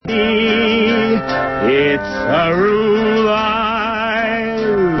It's a rule I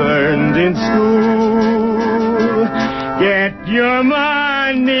learned in school. Get your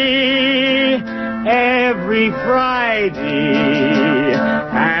money every Friday.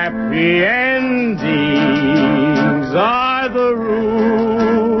 Happy endings are the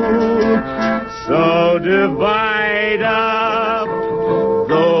rule. So divide up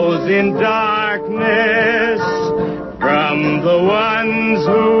those in darkness from the ones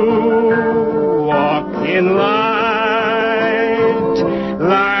who walk in light.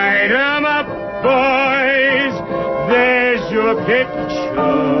 Light 'em up, boys, there's your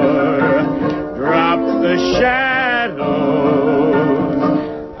picture. Drop the shadows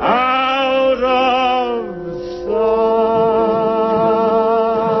out of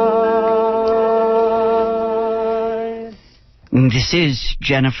sight. This is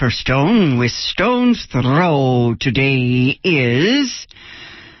Jennifer Stone with Stone's Throw. Today is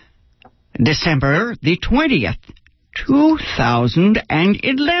December the 20th,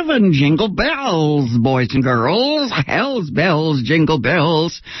 2011. Jingle bells, boys and girls. Hell's bells, jingle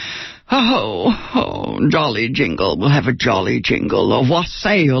bells. Oh, jolly jingle. We'll have a jolly jingle, a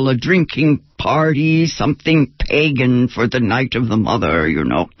wassail, a drinking party, something pagan for the night of the mother, you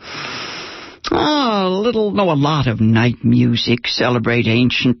know. A lot of night music, celebrate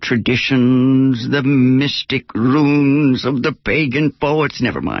ancient traditions, the mystic runes of the pagan poets.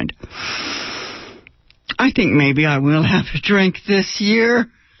 Never mind. I think maybe I will have a drink this year.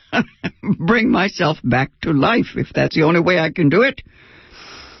 Bring myself back to life, if that's the only way I can do it.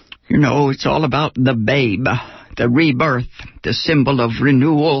 You know, it's all about the babe, the rebirth, the symbol of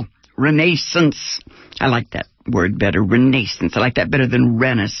renewal, renaissance. I like that word better, renaissance. I like that better than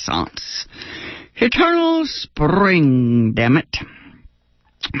renaissance. Eternal spring, damn it.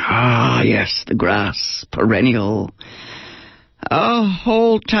 Ah, yes, the grass, perennial. Oh,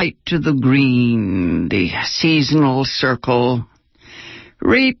 hold tight to the green, the seasonal circle.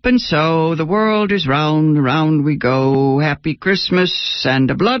 Reap and sow, the world is round, round we go. Happy Christmas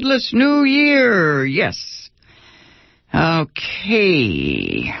and a bloodless New Year, yes.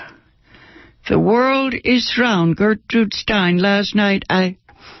 Okay. The world is round. Gertrude Stein, last night I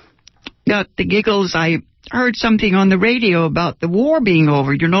got the giggles. I heard something on the radio about the war being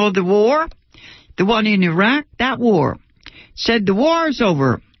over. You know the war? The one in Iraq? That war. Said the war's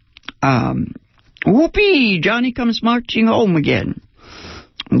over. Whoopee, Johnny comes marching home again.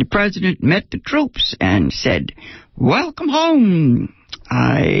 The president met the troops and said, welcome home.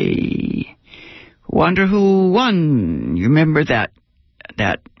 I wonder who won. You remember that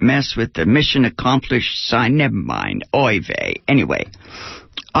mess with the mission accomplished sign? Never mind. Oy vey. Anyway,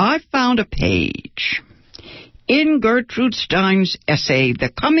 I found a page in Gertrude Stein's essay, The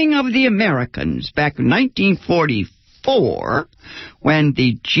Coming of the Americans, back in 1944, when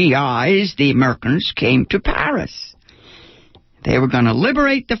the GIs, the Americans, came to Paris. They were going to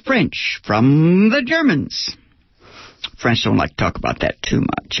liberate the French from the Germans. French don't like to talk about that too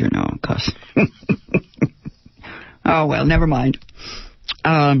much, you know, because... Oh, well, never mind.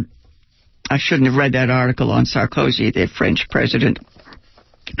 I shouldn't have read that article on Sarkozy, the French president.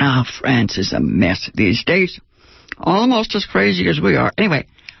 France is a mess these days. Almost as crazy as we are. Anyway,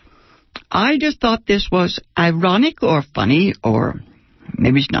 I just thought this was ironic or funny, or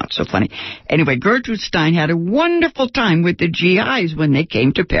maybe it's not so funny. Anyway, Gertrude Stein had a wonderful time with the GIs when they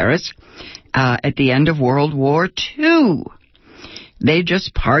came to Paris at the end of World War II. They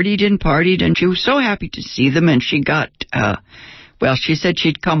just partied, and she was so happy to see them, and she got, she said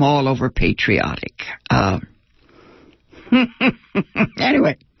she'd come all over patriotic.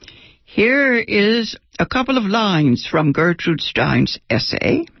 Anyway, here is a couple of lines from Gertrude Stein's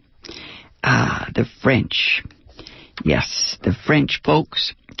essay. The French. Yes, the French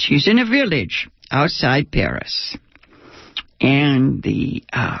folks. She's in a village outside Paris. And the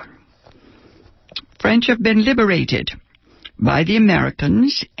French have been liberated by the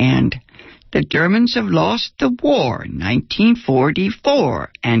Americans, and the Germans have lost the war in 1944.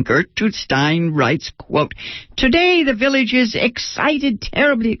 And Gertrude Stein writes, quote, today the village is excited,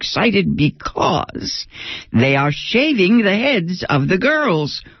 terribly excited, because they are shaving the heads of the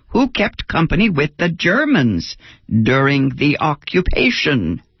girls who kept company with the Germans during the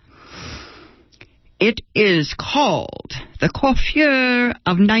occupation. It is called the coiffure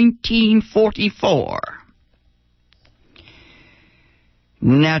of 1944.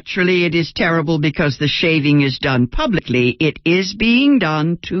 Naturally, it is terrible because the shaving is done publicly. It is being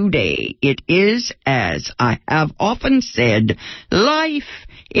done today. It is, as I have often said, life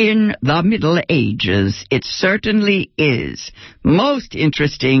in the Middle Ages. It certainly is. Most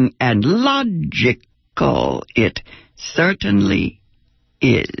interesting and logical. It certainly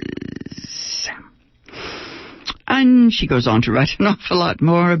is. And she goes on to write an awful lot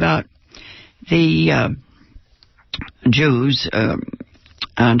more about the Jews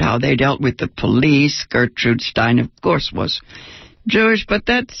and how they dealt with the police. Gertrude Stein, of course, was Jewish, but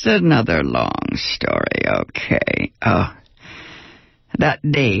that's another long story. Okay. That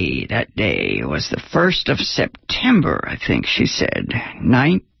day was the 1st of September, I think she said,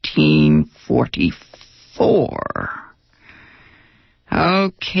 1944.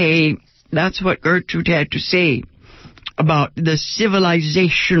 Okay, that's what Gertrude had to say about the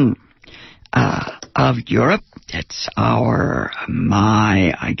civilization of Europe. That's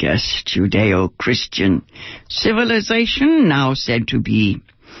I guess, Judeo-Christian civilization, now said to be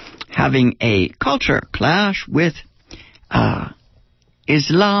having a culture clash with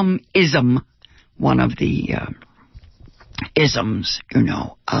Islamism, one of the isms,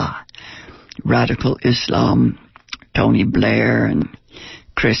 radical Islam. Tony Blair and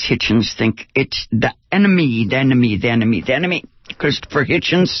Chris Hitchens think it's the enemy. Christopher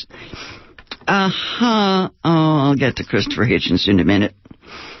Hitchens. I'll get to Christopher Hitchens in a minute.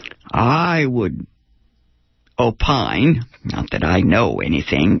 I would opine, not that I know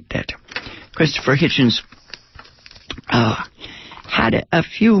anything, that Christopher Hitchens had a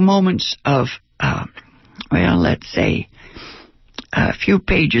few moments of, let's say, a few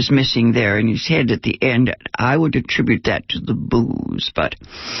pages missing there in his head at the end. I would attribute that to the booze. But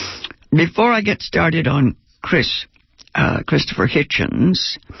before I get started on Christopher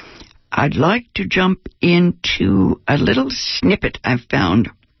Hitchens, I'd like to jump into a little snippet I found.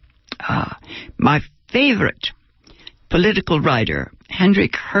 My favorite political writer,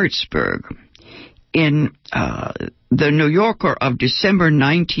 Hendrik Hertzberg, in the New Yorker of December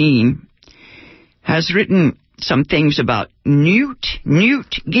 19, has written some things about Newt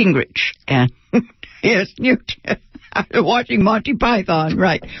Gingrich. And yes, Newt. Watching Monty Python,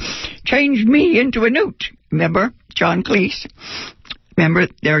 right. Changed me into a newt. Remember, John Cleese? Remember,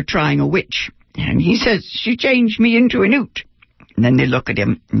 they're trying a witch. And he says, she changed me into a newt. And then they look at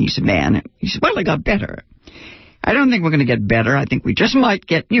him, and he's a man. And he says, well, I got better. I don't think we're going to get better. I think we just might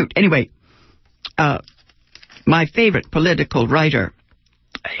get newt. Anyway, my favorite political writer,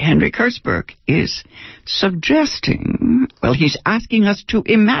 Hendrik Hertzberg, is suggesting, he's asking us to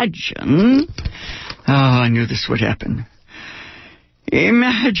imagine. Oh, I knew this would happen.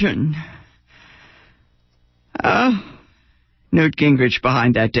 Imagine. Newt Gingrich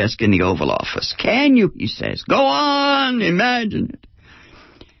behind that desk in the Oval Office. Can you, he says. Go on, imagine it.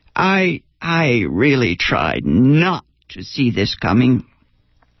 I really tried not to see this coming.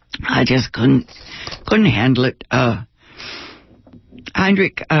 I just couldn't handle it.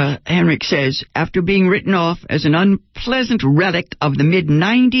 Henrik says, after being written off as an unpleasant relic of the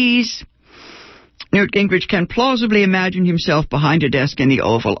mid-90s, Newt Gingrich can plausibly imagine himself behind a desk in the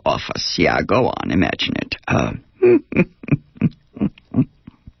Oval Office. Yeah, go on, imagine it.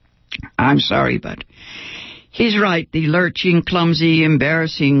 I'm sorry, but he's right. The lurching, clumsy,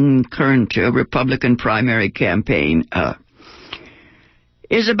 embarrassing current Republican primary campaign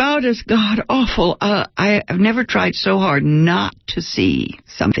is about as god-awful. I have never tried so hard not to see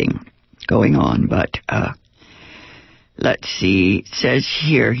something going on, but let's see. It says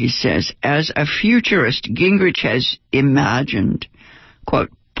here, he says, as a futurist, Gingrich has imagined, quote,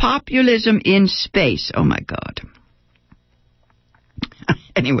 populism in space. Oh, my God.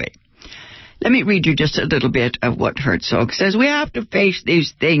 Anyway, let me read you just a little bit of what Herzog says. We have to face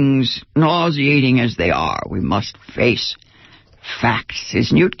these things, nauseating as they are. We must face facts.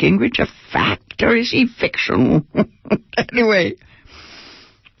 Is Newt Gingrich a fact, or is he fiction? Anyway,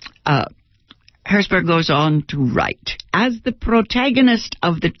 Hertzberg goes on to write, as the protagonist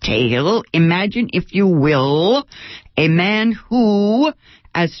of the tale, imagine, if you will, a man who,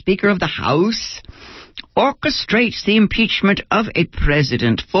 as Speaker of the House, orchestrates the impeachment of a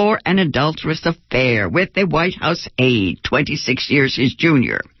president for an adulterous affair with a White House aide, 26 years his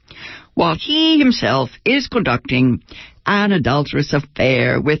junior, while he himself is conducting an adulterous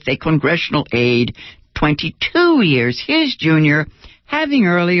affair with a congressional aide, 22 years his junior, having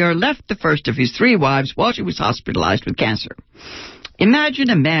earlier left the first of his 3 wives while she was hospitalized with cancer. Imagine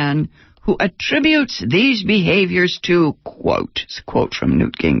a man who attributes these behaviors to, quote from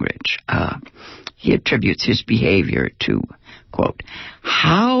Newt Gingrich, he attributes his behavior to, quote,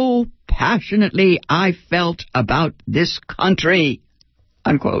 how passionately I felt about this country,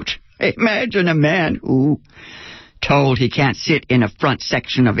 unquote. Imagine a man who, told he can't sit in a front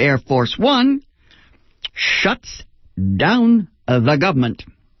section of Air Force One, shuts down the government.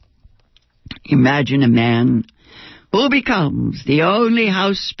 Imagine a man who becomes the only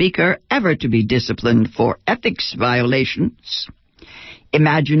House Speaker ever to be disciplined for ethics violations.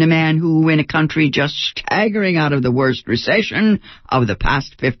 Imagine a man who, in a country just staggering out of the worst recession of the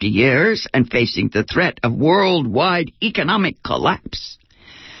past 50 years and facing the threat of worldwide economic collapse,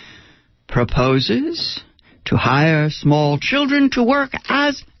 proposes to hire small children to work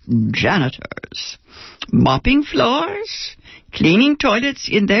as janitors, mopping floors, cleaning toilets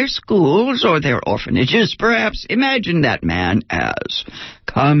in their schools or their orphanages. Perhaps imagine that man as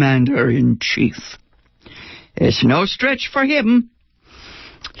commander-in-chief. It's no stretch for him.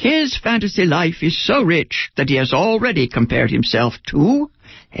 His fantasy life is so rich that he has already compared himself to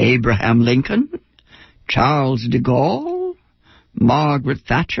Abraham Lincoln, Charles de Gaulle, Margaret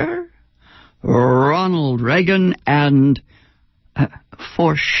Thatcher, Ronald Reagan, and,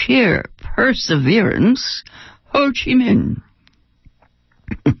 for sheer perseverance, Ho Chi Minh.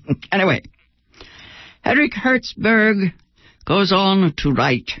 Anyway, Hedrick Hertzberg goes on to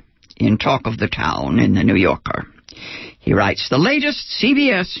write in Talk of the Town in the New Yorker. He writes, the latest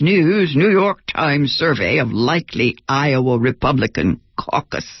CBS News New York Times survey of likely Iowa Republican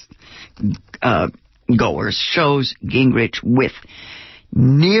caucus goers shows Gingrich with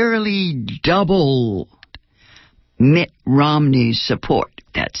nearly double Mitt Romney's support.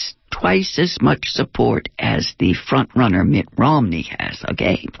 That's twice as much support as the front-runner Mitt Romney has.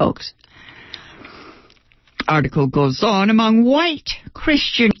 Okay, folks? Article goes on, among white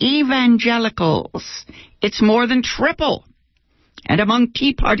Christian evangelicals, it's more than triple. And among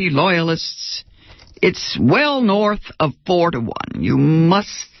Tea Party loyalists, it's well north of 4-1. You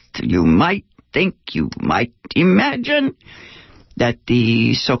might imagine that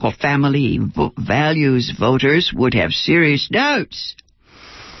the so-called family values voters would have serious doubts.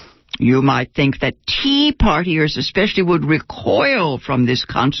 You might think that Tea Partiers especially would recoil from this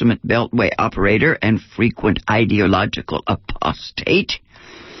consummate beltway operator and frequent ideological apostate.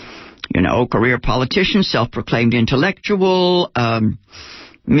 You know, career politician, self-proclaimed intellectual,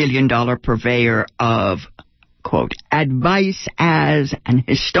 million-dollar purveyor of, quote, advice as an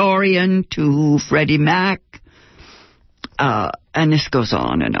historian to Freddie Mac. And this goes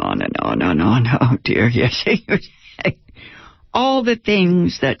on and on and on and on. Oh, dear, yes. All the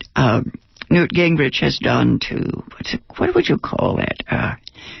things that Newt Gingrich has done to, what would you call it,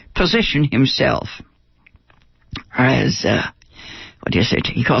 position himself as, what do you say,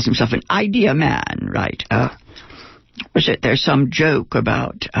 he calls himself an idea man, right? There's some joke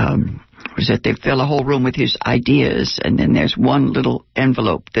about, they fill a whole room with his ideas, and then there's one little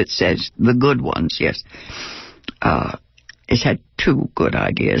envelope that says the good ones, yes. He's had 2 good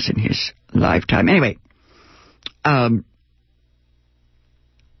ideas in his lifetime. Anyway,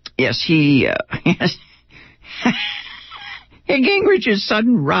 yes, Gingrich's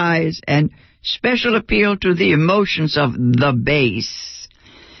sudden rise and special appeal to the emotions of the base,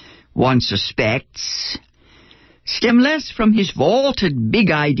 one suspects, stem less from his vaulted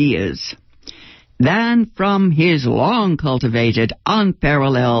big ideas than from his long-cultivated,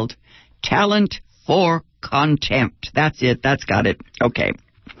 unparalleled talent for contempt. That's it. That's got it. Okay.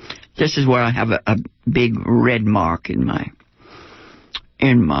 This is where I have a big red mark in my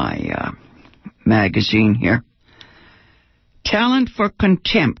magazine here. Talent for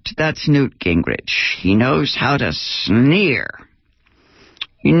contempt. That's Newt Gingrich. He knows how to sneer.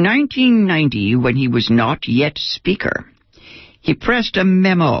 In 1990, when he was not yet Speaker, he pressed a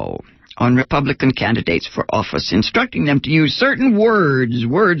memo on Republican candidates for office, instructing them to use certain words,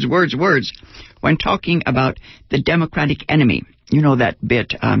 when talking about the Democratic enemy. You know that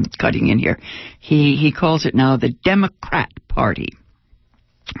bit I'm cutting in here. He calls it now the Democrat Party.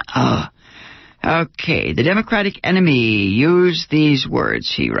 Okay, the Democratic enemy, use these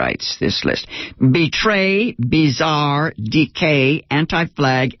words, he writes, this list. Betray, bizarre, decay,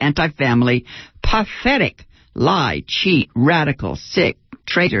 anti-flag, anti-family, pathetic, lie, cheat, radical, sick,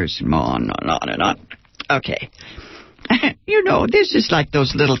 traitors, on and on. Okay. You know, this is like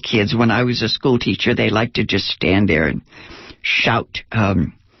those little kids when I was a school teacher. They like to just stand there and shout,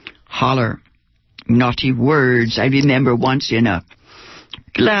 holler naughty words. I remember once in a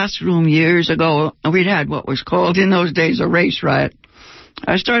classroom years ago, we'd had what was called in those days a race riot.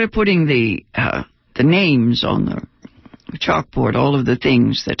 I started putting the names on the chalkboard, all of the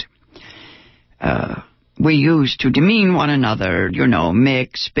things that we used to demean one another, you know,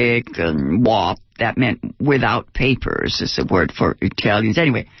 mick, spick, and wop. That meant without papers is a word for Italians.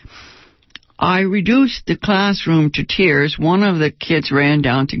 Anyway, I reduced the classroom to tears. One of the kids ran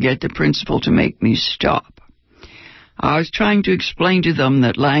down to get the principal to make me stop. I was trying to explain to them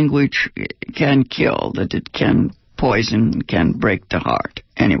that language can kill, that it can poison, can break the heart.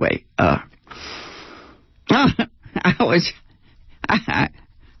 Anyway, I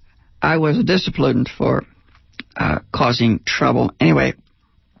was disciplined for causing trouble. Anyway,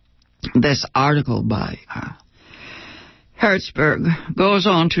 this article by Hertzberg goes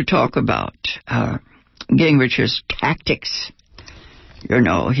on to talk about Gingrich's tactics,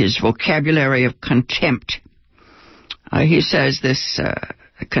 his vocabulary of contempt. He says this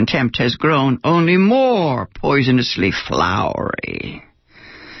contempt has grown only more poisonously flowery.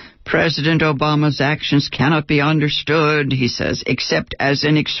 President Obama's actions cannot be understood, he says, except as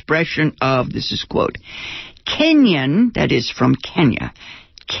an expression of, this is quote, Kenyan, that is from Kenya,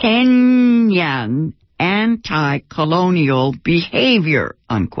 Kenyan anti-colonial behavior,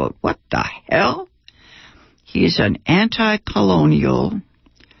 unquote. What the hell? He's an anti-colonial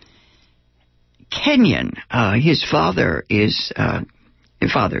Kenyan. His father is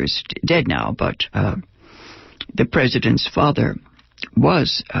dead now, but the president's father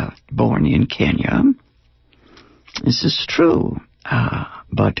was born in Kenya. This is true,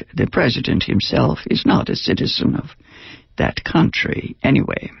 but the president himself is not a citizen of that country.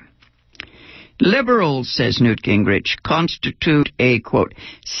 Anyway, liberals, says Newt Gingrich, constitute a, quote,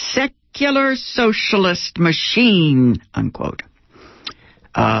 secular socialist machine, unquote.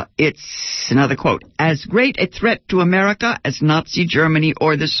 It's, another quote, as great a threat to America as Nazi Germany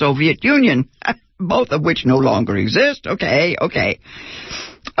or the Soviet Union, both of which no longer exist. Okay,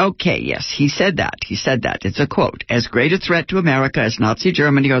 yes, he said that. It's a quote, as great a threat to America as Nazi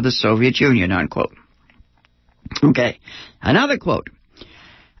Germany or the Soviet Union, unquote. Okay, another quote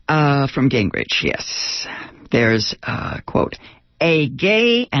from Gingrich, yes. There's, quote, a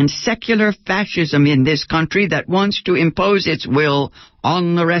gay and secular fascism in this country that wants to impose its will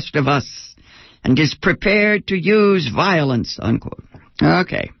on the rest of us and is prepared to use violence, unquote.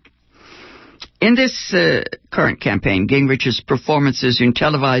 Okay. In this current campaign, Gingrich's performances in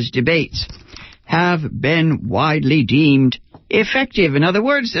televised debates have been widely deemed effective. In other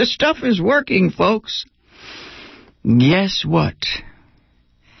words, this stuff is working, folks. Guess what?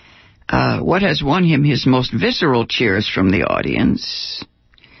 What has won him his most visceral cheers from the audience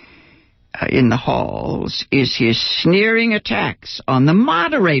in the halls is his sneering attacks on the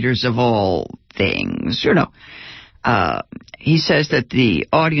moderators of all things. He says that the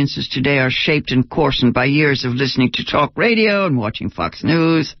audiences today are shaped and coarsened by years of listening to talk radio and watching Fox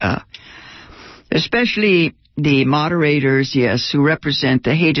News, especially the moderators, yes, who represent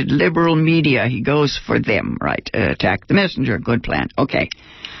the hated liberal media. He goes for them, right? Attack the messenger. Good plan. Okay.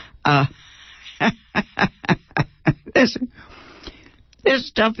 This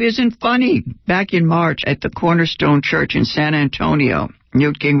stuff isn't funny. Back in March at the Cornerstone Church in San Antonio,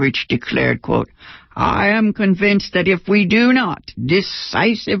 Newt Gingrich declared, quote, I am convinced that if we do not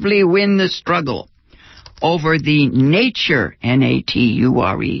decisively win the struggle over the nature,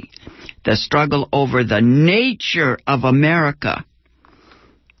 N-A-T-U-R-E, the struggle over the nature of America,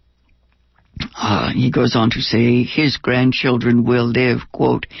 he goes on to say his grandchildren will live,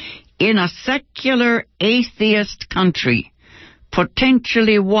 quote, in a secular atheist country,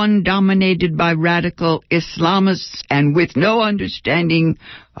 potentially one dominated by radical Islamists and with no understanding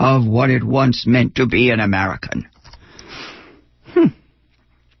of what it once meant to be an American.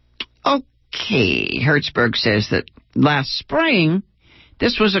 Okay, Hertzberg says that last spring,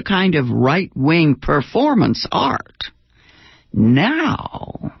 this was a kind of right-wing performance art.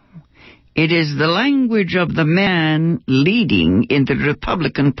 Now, it is the language of the man leading in the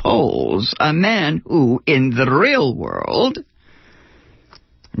Republican polls, a man who, in the real world,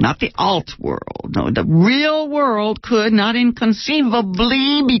 not the alt world, no, the real world could not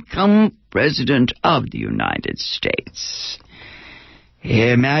inconceivably become president of the United States.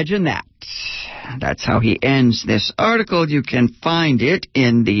 Imagine that. That's how he ends this article. You can find it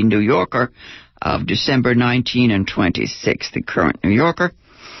in the New Yorker of December 19 and 26, the current New Yorker.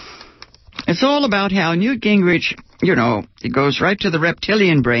 It's all about how Newt Gingrich, it goes right to the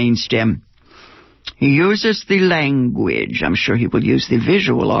reptilian brainstem. He uses the language. I'm sure he will use the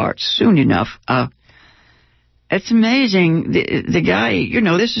visual arts soon enough. It's amazing. The guy,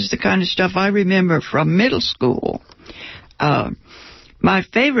 this is the kind of stuff I remember from middle school. My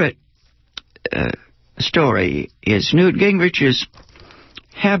favorite story is Newt Gingrich's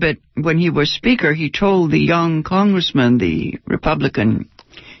habit. When he was speaker, he told the young congressmen, the Republican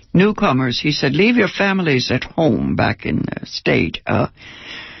newcomers, he said, leave your families at home back in the state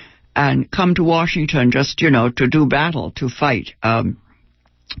and come to Washington just, to do battle, to fight the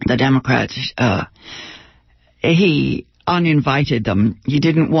Democrats. He uninvited them. He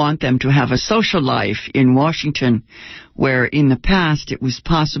didn't want them to have a social life in Washington where in the past it was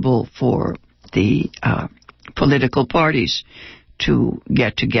possible for the political parties to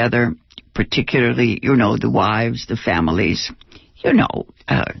get together, particularly, the wives, the families.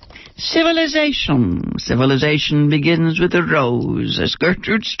 civilization. Civilization begins with a rose, as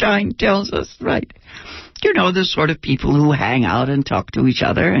Gertrude Stein tells us, right? The sort of people who hang out and talk to each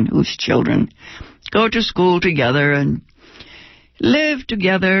other and whose children go to school together and live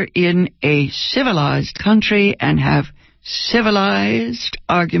together in a civilized country and have civilized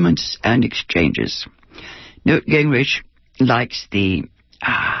arguments and exchanges. Newt Gingrich likes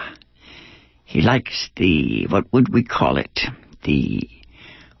what would we call it? The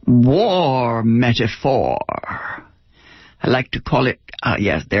war metaphor. I like to call it,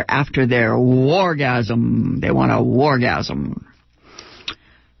 they're after their wargasm. They want a wargasm.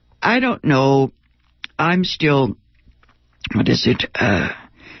 I don't know. I'm still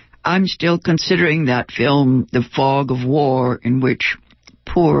considering that film, The Fog of War, in which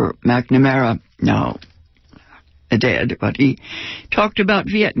poor McNamara, now dead, but he talked about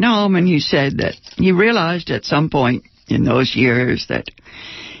Vietnam, and he said that he realized at some point in those years that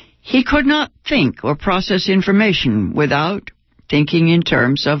he could not think or process information without thinking in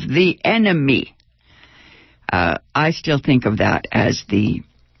terms of the enemy. I still think of that as the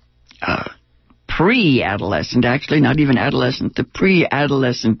pre-adolescent, actually not even adolescent, the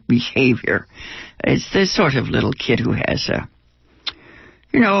pre-adolescent behavior. It's this sort of little kid who has a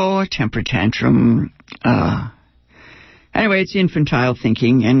temper tantrum. Anyway, it's infantile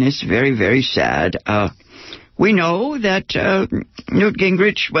thinking, and it's very, very sad. We know that Newt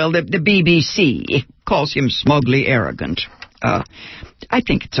Gingrich, the BBC calls him smugly arrogant. I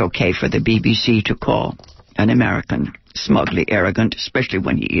think it's okay for the BBC to call an American smugly arrogant, especially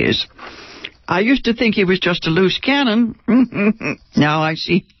when he is. I used to think he was just a loose cannon. Now I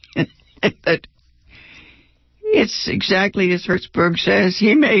see that it's exactly as Hertzberg says.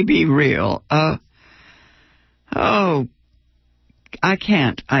 He may be real.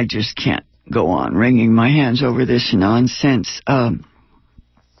 I just can't go on wringing my hands over this nonsense.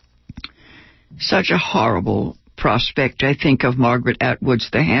 Such a horrible prospect. I think of Margaret Atwood's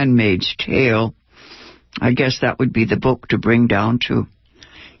The Handmaid's Tale. I guess that would be the book to bring down to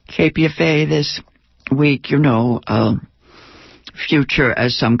KPFA this week, future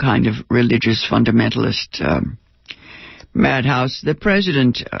as some kind of religious fundamentalist madhouse. The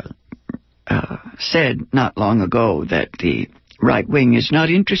president said not long ago that the right wing is not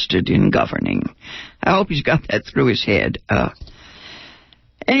interested in governing. I hope he's got that through his head.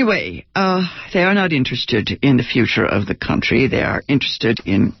 Anyway, they are not interested in the future of the country. They are interested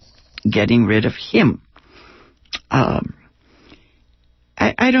in getting rid of him. I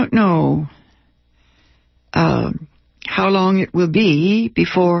don't know how long it will be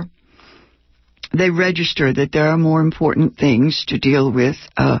before they register that there are more important things to deal with.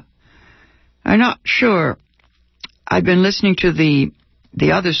 I'm not sure. I've been listening to the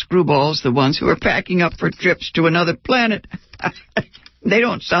other screwballs, the ones who are packing up for trips to another planet. They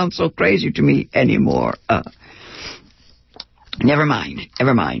don't sound so crazy to me anymore. Never mind.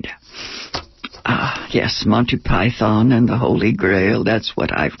 Yes, Monty Python and the Holy Grail, that's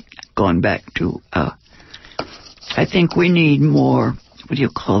what I've gone back to. I think we need more, what do you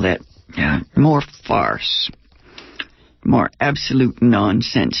call that? More farce. More absolute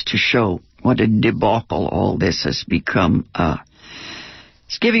nonsense to show what a debacle all this has become.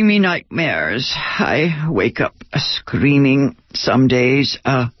 It's giving me nightmares. I wake up screaming some days.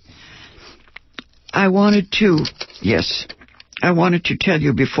 I wanted to tell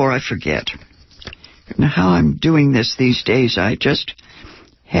you before I forget. Now, how I'm doing this these days, I just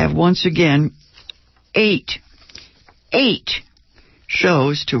have once again 8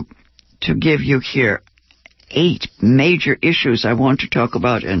 shows to give you here. 8 major issues I want to talk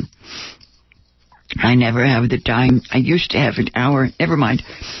about, and I never have the time. I used to have an hour. Never mind.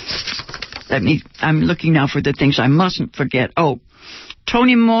 I'm looking now for the things I mustn't forget. Oh,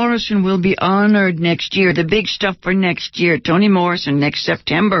 Toni Morrison will be honored next year. The big stuff for next year. Toni Morrison next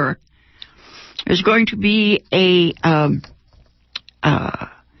September. There's going to be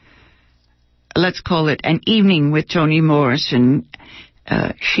let's call it an evening with Toni Morrison.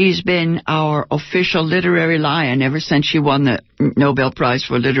 She's been our official literary lion ever since she won the Nobel Prize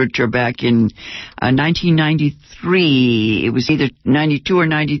for Literature back in 1993. It was either 92 or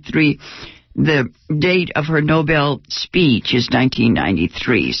 93. The date of her Nobel speech is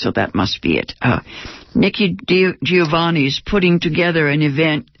 1993, so that must be it. Nikki Giovanni's putting together an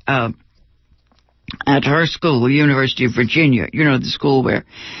event at her school, University of Virginia. The school where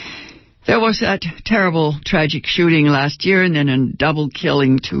there was that terrible, tragic shooting last year and then a double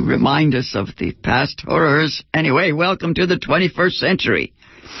killing to remind us of the past horrors. Anyway, welcome to the 21st century.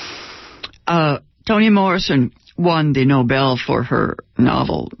 Toni Morrison won the Nobel for her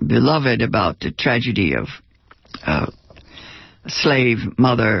novel, Beloved, about the tragedy of slave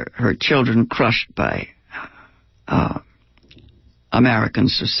mother, her children crushed by American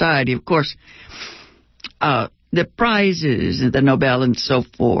society. Of course, the prizes, the Nobel and so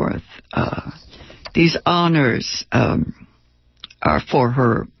forth, these honors are for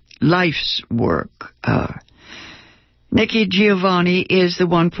her life's work. Nikki Giovanni is the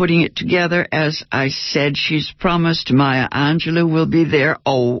one putting it together. As I said, she's promised Maya Angelou will be there.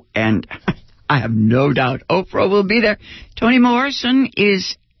 Oh, and I have no doubt Oprah will be there. Toni Morrison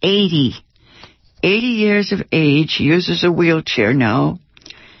is 80 years of age. He uses a wheelchair now.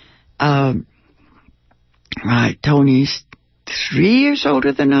 Right, Tony's 3 years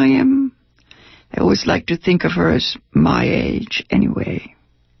older than I am. I always like to think of her as my age anyway.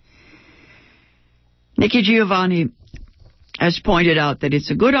 Nikki Giovanni has pointed out that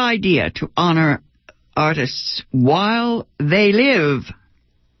it's a good idea to honor artists while they live.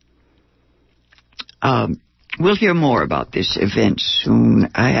 We'll hear more about this event soon.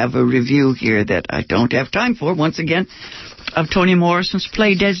 I have a review here that I don't have time for, once again, of Toni Morrison's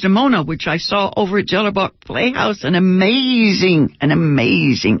play Desdemona, which I saw over at Jellebach Playhouse. An amazing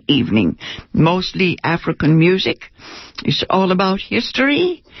evening. Mostly African music. It's all about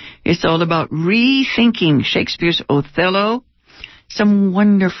history. It's all about rethinking Shakespeare's Othello. Some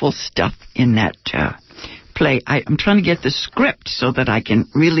wonderful stuff in that play. I'm trying to get the script so that I can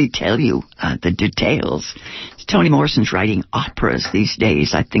really tell you the details. Toni Morrison's writing operas these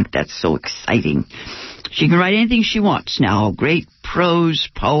days. I think that's so exciting. She can write anything she wants now. Great prose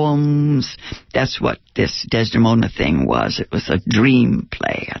poems. That's what this Desdemona thing was. It was a dream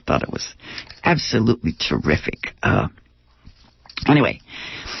play. I thought it was absolutely terrific. Anyway,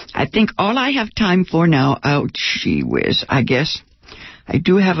 I think all I have time for now, oh, gee whiz, I guess I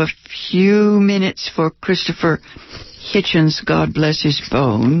do have a few minutes for Christopher Hitchens, God bless his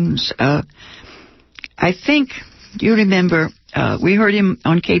bones. I think you remember we heard him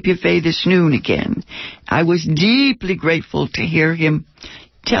on KPFA this noon again. I was deeply grateful to hear him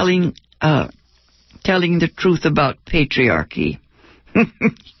telling the truth about patriarchy.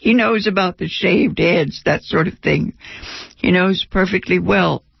 He knows about the shaved heads, that sort of thing. He knows perfectly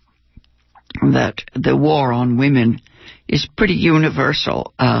well that the war on women is pretty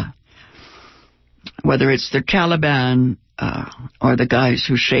universal, whether it's the Taliban or the guys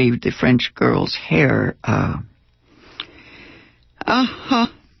who shaved the French girl's hair.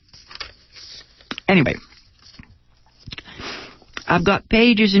 Anyway, I've got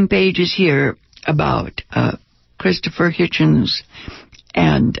pages and pages here about Christopher Hitchens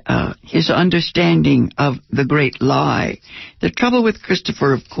and his understanding of the great lie. The trouble with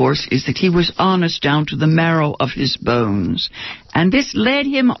Christopher, of course, is that he was honest down to the marrow of his bones. And this led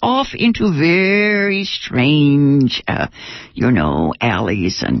him off into very strange,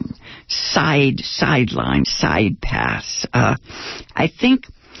 alleys and sidelines, side paths. I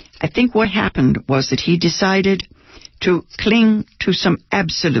think what happened was that he decided to cling to some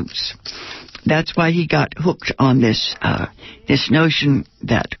absolutes. That's why he got hooked on this notion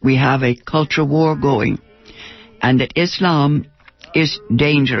that we have a culture war going and that Islam is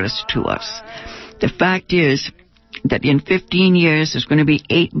dangerous to us. The fact is that in 15 years there's going to be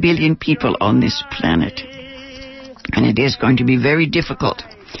 8 billion people on this planet. And it is going to be very difficult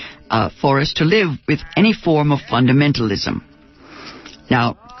for us to live with any form of fundamentalism.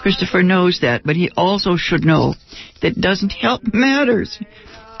 Now, Christopher knows that, but he also should know that it doesn't help matters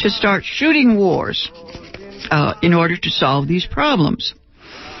to start shooting wars in order to solve these problems.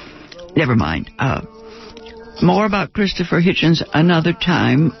 Never mind. More about Christopher Hitchens another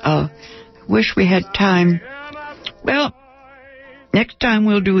time. Wish we had time. Well, next time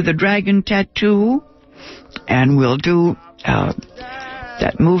we'll do the dragon tattoo, and we'll do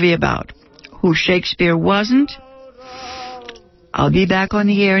that movie about who Shakespeare wasn't. I'll be back on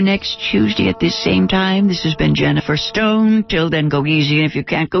the air next Tuesday at this same time. This has been Jennifer Stone. Till then, go easy. And if you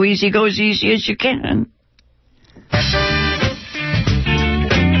can't go easy, go as easy as you can.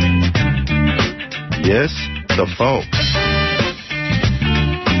 Yes, the funk.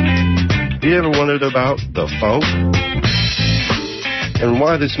 You ever wondered about the funk? And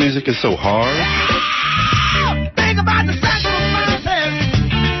why this music is so hard? Think about the sacrifices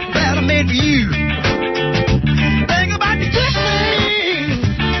that I made for you. Think about the good things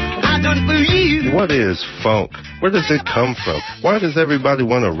I done for you. What is funk? Where does it come from? Why does everybody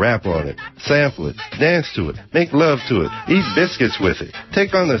want to rap on it, sample it, dance to it, make love to it, eat biscuits with it,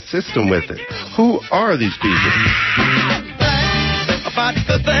 take on the system with it? Who are these people? About the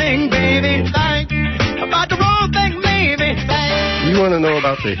good thing, baby. About the wrong thing, maybe. You want to know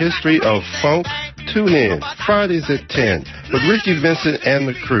about the history of funk? Tune in Fridays at 10 with Ricky Vincent and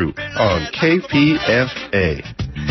the crew on KPFA.